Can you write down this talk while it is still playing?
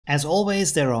As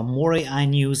always, there are more AI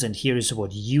news, and here is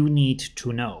what you need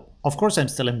to know. Of course, I'm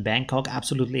still in Bangkok,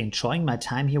 absolutely enjoying my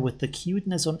time here with the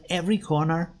cuteness on every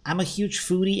corner. I'm a huge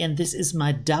foodie and this is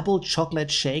my double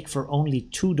chocolate shake for only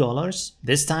 $2.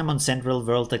 This time on Central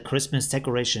World, the Christmas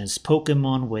decoration is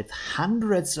Pokemon with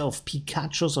hundreds of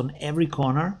Pikachus on every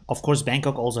corner. Of course,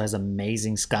 Bangkok also has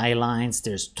amazing skylines.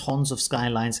 There's tons of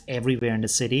skylines everywhere in the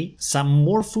city. Some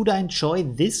more food I enjoy.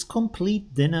 This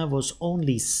complete dinner was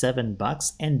only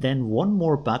 $7 and then one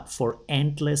more buck for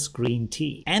endless green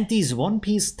tea. And these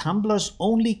one-piece tumblers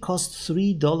only cost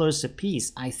 $3 a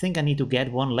piece. I think I need to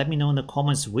get one. Let me know in the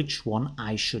comments which one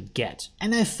I should get.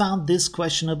 And I found this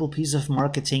questionable piece of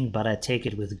marketing, but I take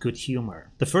it with good humor.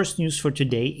 The first news for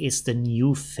today is the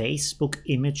new Facebook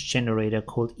image generator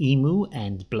called EMU,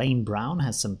 and Blaine Brown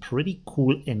has some pretty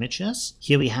cool images.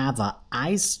 Here we have an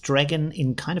ice dragon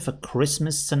in kind of a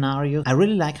Christmas scenario. I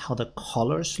really like how the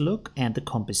colors look and the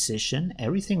composition.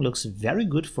 Everything looks very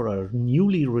good for a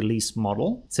newly released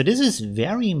model. So this is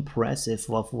very impressive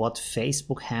of what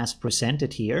Facebook has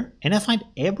presented here, and I find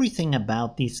everything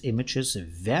about these images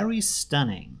very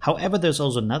stunning. However, there's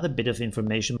also another bit of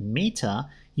information. Meta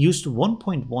used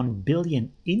 1.1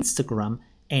 billion Instagram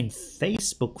and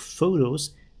Facebook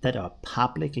photos that are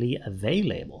publicly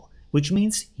available, which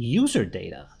means user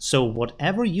data. So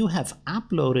whatever you have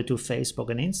uploaded to Facebook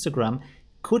and Instagram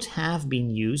could have been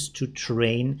used to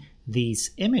train these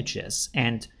images.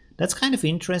 And that's kind of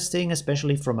interesting,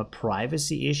 especially from a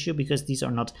privacy issue, because these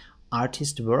are not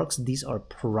artist works, these are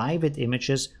private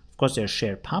images. Of course, they're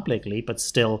shared publicly, but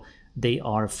still they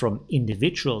are from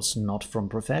individuals, not from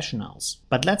professionals.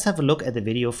 But let's have a look at the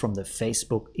video from the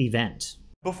Facebook event.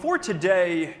 Before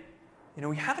today,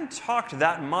 we haven't talked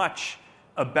that much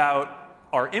about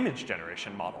our image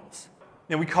generation models.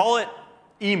 We call it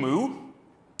EMU.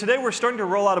 Today we're starting to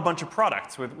roll out a bunch of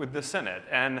products with this in it.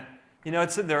 And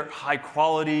they're high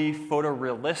quality,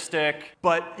 photorealistic,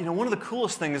 but one of the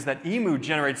coolest things is that EMU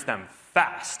generates them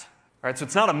fast. Right? So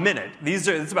it's not a minute.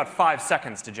 It's about 5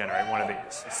 seconds to generate one of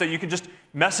these. So you can just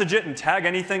message it and tag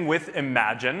anything with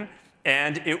Imagine,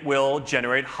 and it will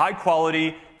generate high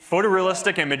quality,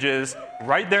 photorealistic images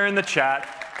right there in the chat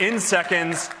in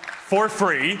seconds for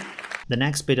free. The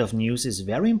next bit of news is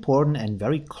very important and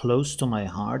very close to my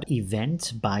heart.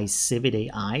 Event by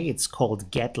CivitAI. It's called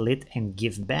Get Lit and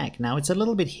Give Back. Now it's a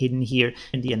little bit hidden here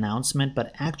in the announcement,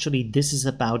 but actually this is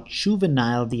about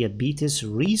juvenile diabetes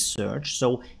research.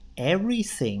 So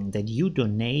everything that you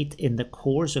donate in the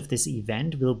course of this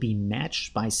event will be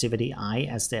matched by CivitAI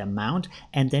as the amount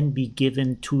and then be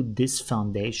given to this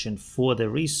foundation for the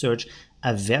research.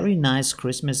 A very nice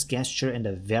Christmas gesture and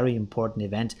a very important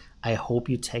event. I hope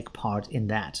you take part in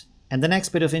that. And the next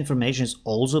bit of information is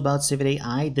also about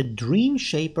CivitAI. The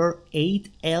Dreamshaper 8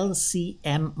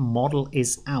 LCM model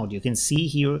is out. You can see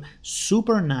here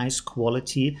super nice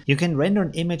quality. You can render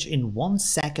an image in 1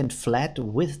 second flat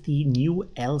with the new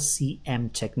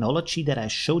LCM technology that I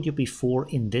showed you before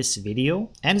in this video.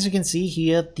 And as you can see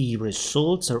here, the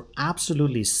results are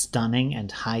absolutely stunning and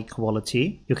high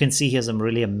quality. You can see here some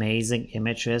really amazing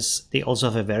images. They also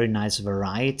have a very nice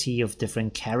variety of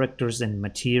different characters and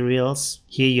materials.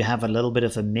 Here you have a little bit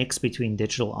of a mix between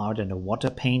digital art and a water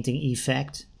painting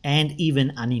effect. And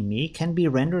even anime can be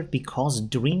rendered because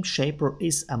Dreamshaper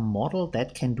is a model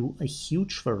that can do a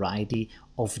huge variety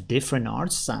of different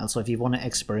art styles. So if you want to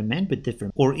experiment with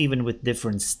different or even with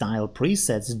different style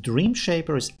presets,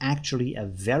 Dreamshaper is actually a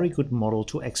very good model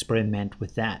to experiment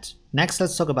with that. Next,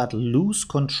 let's talk about Loose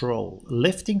Control,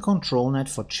 lifting control net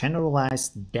for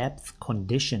generalized depth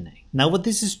conditioning. Now what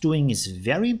this is doing is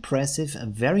very impressive, a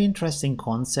very interesting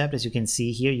concept. As you can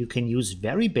see here, you can use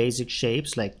very basic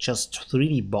shapes like just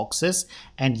 3D boxes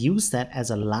and use that as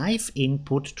a live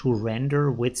input to render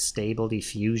with stable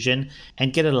diffusion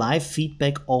and get a live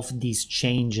feedback of these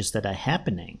changes that are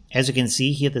happening. As you can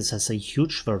see here, this has a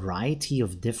huge variety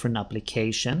of different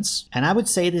applications. And I would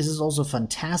say this is also a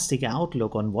fantastic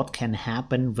outlook on what can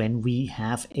happen when we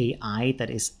have AI that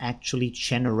is actually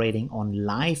generating on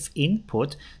live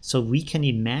input. So we can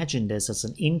imagine this as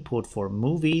an input for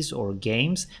movies or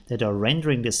games that are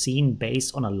rendering the scene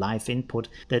based on a live input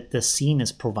that the scene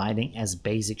is providing as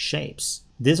basic shapes.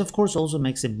 This of course also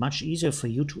makes it much easier for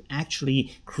you to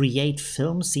actually create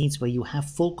film scenes where you have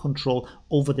full control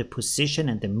over the position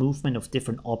and the movement of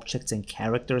different objects and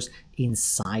characters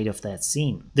inside of that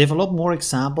scene. They have a lot more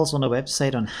examples on the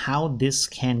website on how this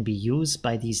can be used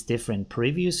by these different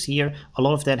previews here. A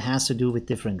lot of that has to do with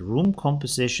different room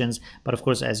compositions, but of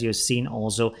course, as you've seen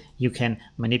also, you can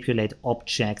manipulate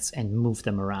objects and move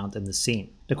them around in the scene.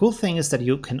 The cool thing is that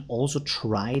you can also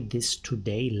try this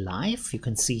today live. You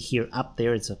can see here up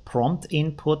there it's a prompt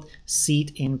input,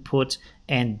 seed input,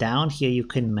 and down here you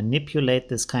can manipulate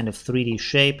this kind of 3D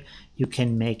shape. You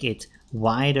can make it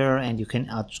wider, and you can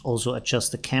also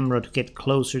adjust the camera to get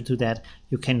closer to that.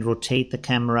 You can rotate the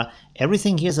camera.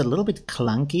 Everything here is a little bit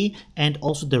clunky, and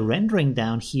also the rendering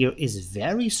down here is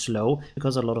very slow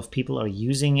because a lot of people are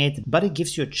using it, but it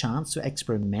gives you a chance to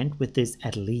experiment with this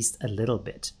at least a little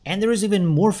bit. And there is even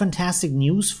more fantastic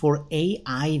news for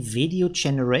AI video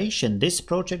generation. This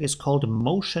project is called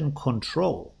Motion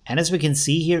Control. And as we can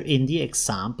see here in the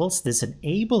examples, this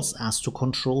enables us to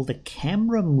control the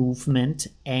camera movement,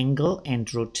 angle,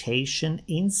 and rotation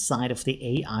inside of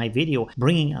the AI video,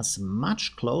 bringing us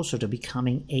much closer to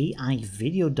becoming AI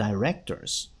video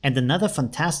directors. And another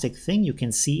fantastic thing you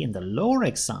can see in the lower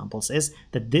examples is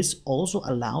that this also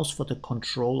allows for the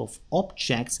control of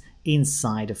objects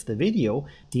inside of the video.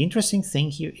 The interesting thing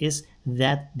here is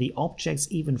that the objects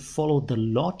even follow the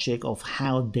logic of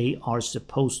how they are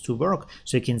supposed to work.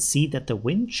 So you can see that the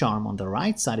wind charm on the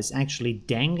right side is actually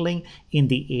dangling in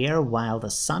the air, while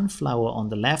the sunflower on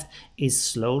the left is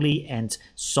slowly and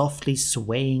softly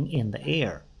swaying in the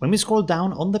air. When we scroll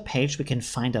down on the page, we can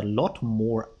find a lot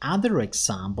more other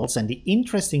examples, and the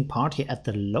interesting part here at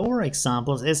the lower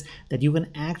examples is that you can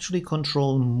actually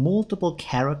control multiple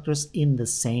characters in the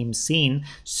same scene.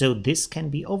 So this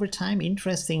can be over time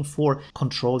interesting for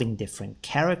controlling different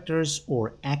characters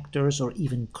or actors or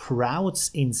even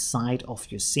crowds inside of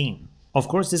your scene. Of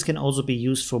course, this can also be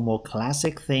used for more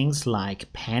classic things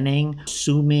like panning,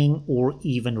 zooming, or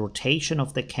even rotation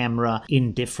of the camera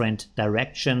in different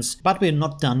directions. But we're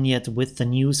not done yet with the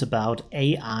news about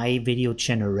AI video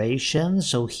generation.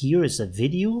 So here is a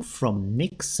video from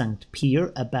Nick St.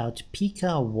 Pierre about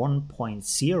Pika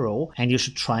 1.0, and you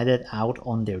should try that out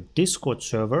on their Discord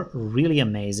server. Really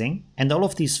amazing. And all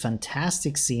of these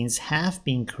fantastic scenes have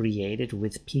been created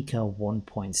with Pika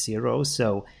 1.0.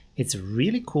 So it's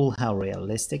really cool how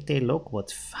realistic they look,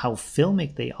 how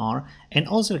filmic they are, and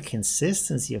also the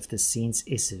consistency of the scenes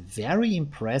is very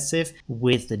impressive,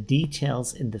 with the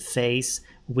details in the face,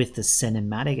 with the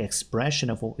cinematic expression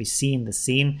of what we see in the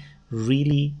scene.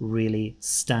 Really, really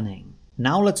stunning.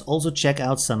 Now let's also check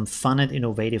out some fun and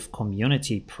innovative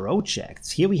community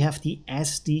projects. Here we have the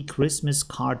SD Christmas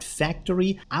Card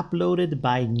Factory uploaded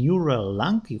by Neural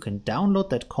Lunk. You can download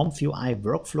that ComfyUI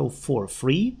workflow for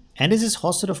free. And this is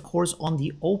hosted, of course, on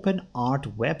the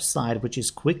OpenArt website, which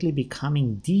is quickly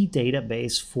becoming the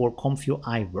database for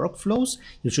ComfyUI workflows.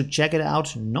 You should check it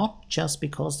out, not just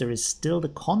because there is still the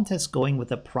contest going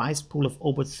with a prize pool of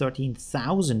over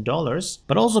 $13,000,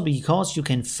 but also because you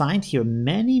can find here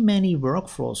many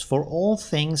workflows for all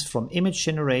things from image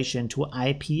generation to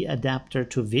IP adapter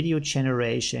to video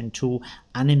generation to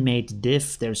animate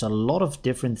diff. There's a lot of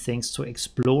different things to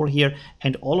explore here,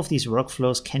 and all of these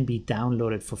workflows can be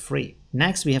downloaded for free.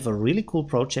 Next, we have a really cool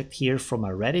project here from a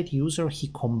Reddit user. He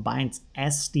combines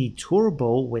SD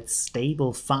Turbo with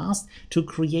Stable Fast to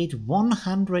create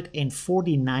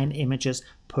 149 images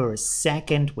per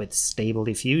second with Stable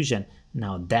Diffusion.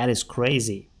 Now that is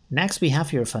crazy. Next, we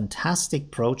have here a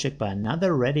fantastic project by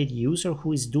another Reddit user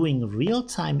who is doing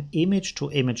real-time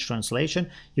image-to-image translation.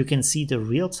 You can see the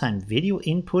real-time video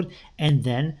input and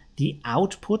then the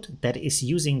output that is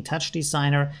using Touch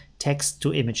Designer,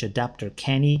 text-to-image adapter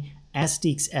Kenny,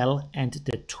 SDXL, and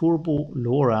the Turbo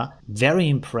LoRa. Very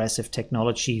impressive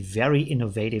technology, very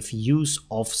innovative use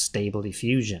of Stable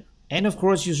Diffusion. And of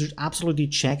course, you should absolutely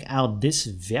check out this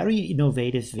very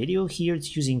innovative video here.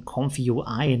 It's using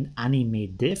ComfyUI and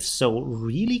Animate Diff. So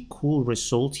really cool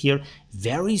result here.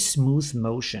 Very smooth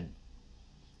motion.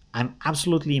 I'm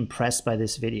absolutely impressed by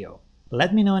this video.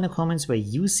 Let me know in the comments where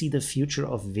you see the future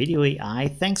of video AI.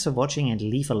 Thanks for watching, and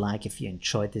leave a like if you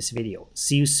enjoyed this video.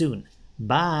 See you soon.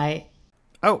 Bye.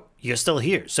 Oh, you're still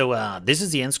here. So this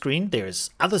is the end screen. There's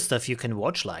other stuff you can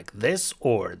watch like this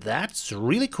or that. It's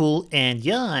really cool. And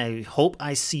yeah, I hope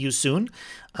I see you soon.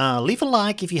 Leave a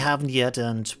like if you haven't yet.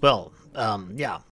 And well, yeah.